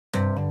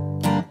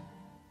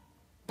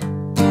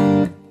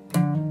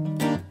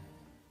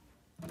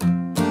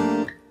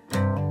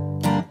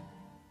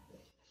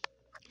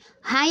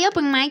Hi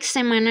Open Mic,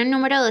 semana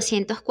número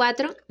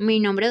 204. Mi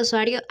nombre de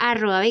usuario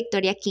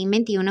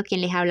 @VictoriaKing21,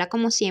 quien les habla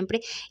como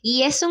siempre.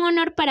 Y es un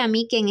honor para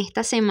mí que en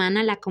esta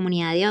semana la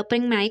comunidad de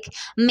Open Mic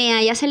me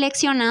haya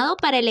seleccionado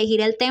para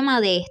elegir el tema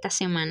de esta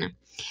semana.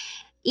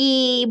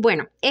 Y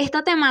bueno,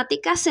 esta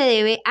temática se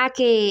debe a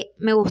que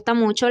me gusta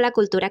mucho la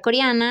cultura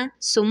coreana,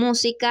 su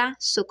música,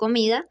 su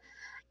comida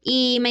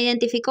y me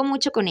identifico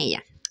mucho con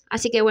ella.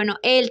 Así que bueno,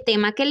 el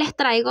tema que les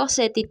traigo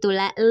se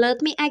titula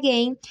Love Me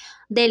Again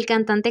del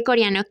cantante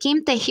coreano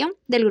Kim Taehyung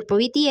del grupo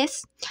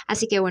BTS.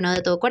 Así que bueno,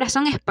 de todo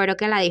corazón espero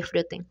que la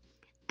disfruten.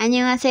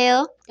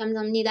 안녕하세요.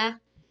 감사합니다.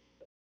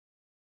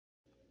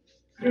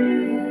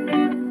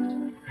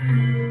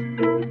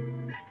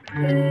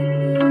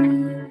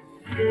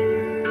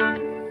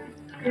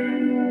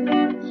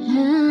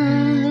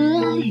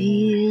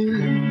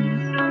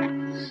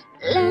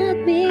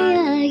 Let me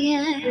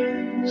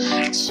again.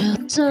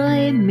 저도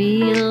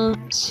의미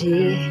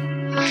없지.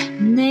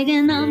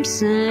 내겐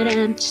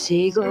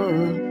엄살함치고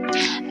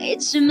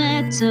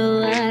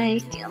이쯤에도 I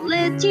can't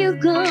let you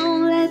go,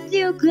 let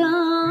you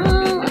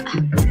go.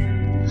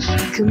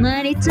 그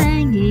말이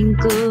땡인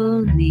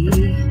거니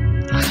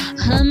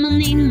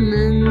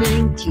한마디만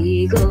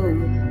남기고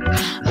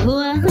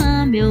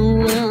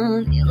후회하면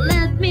won't you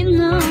let me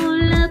know,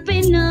 let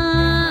me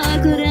know.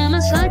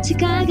 그래만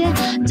솔직하게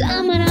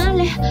다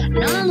말할래.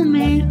 너는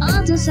매일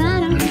어떤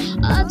사람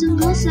어떤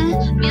곳에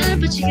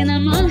멸치게 날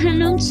몰라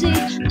넘치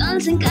넌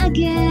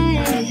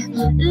생각해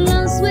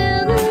Lost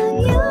with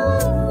you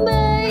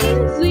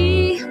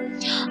baby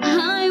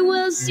I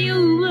was you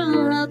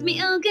will love me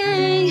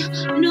again.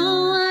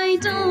 No I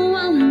don't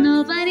want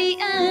nobody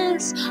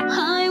else.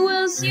 I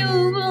was you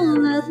will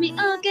love me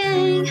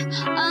again.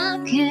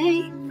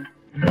 Okay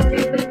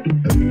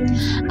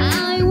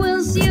I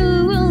was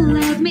you will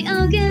love me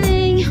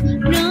again.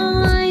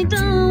 No I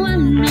don't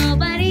want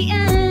nobody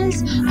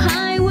else.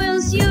 I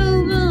was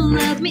you will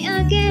love me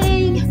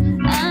again.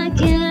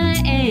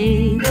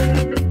 Again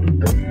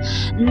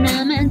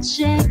나만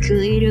자꾸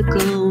이러고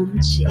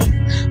옴지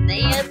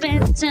내 옆에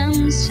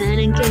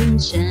당사는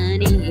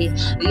괜찮니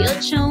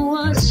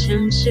요청워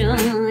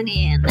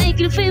천천히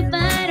Make it feel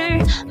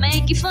better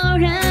Make it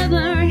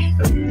forever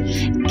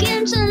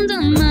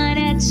괜찮단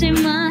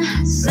말했지만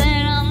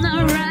Said I'm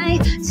not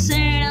right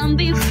Said I'll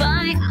be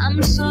fine I'm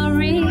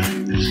sorry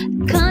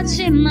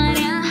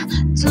거짓말이야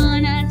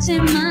돈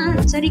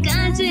하지마 저리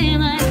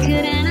가지마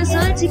그래 난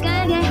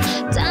솔직하게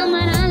다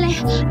말할래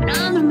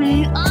너는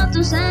매일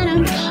어떤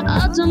사람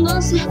어떤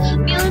곳에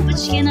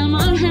멸치게 날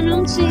몰라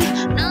넘치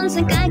넌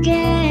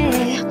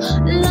생각해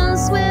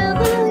Lost with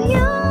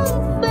you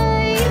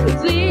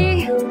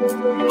baby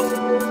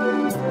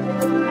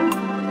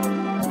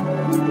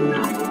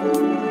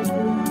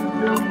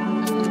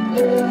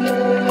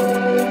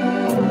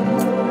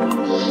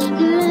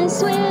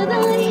Lost with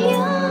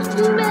you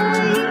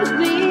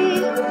baby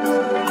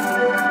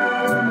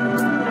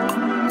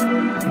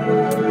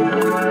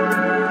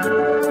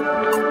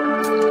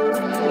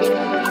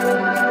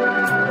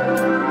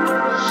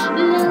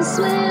Lost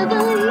with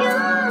you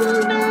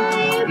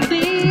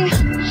baby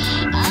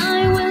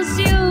I was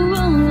you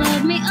won't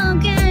love me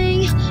again.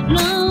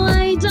 No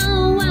I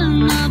don't want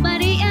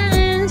nobody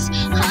else.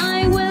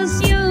 I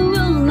was you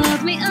will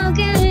love me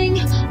again.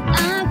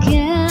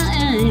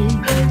 Again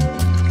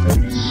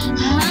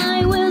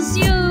I was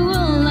you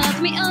will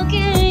love me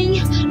again.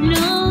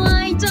 No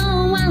I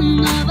don't want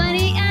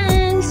nobody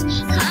else.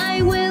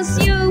 I was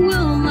you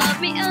will love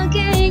me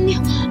again.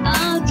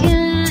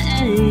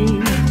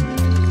 Again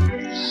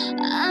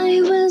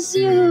I was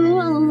you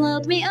will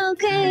love me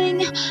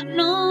again.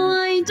 No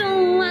I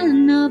don't want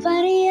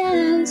nobody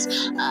else.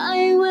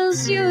 I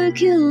was you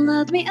could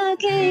love me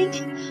again.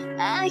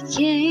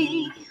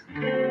 Again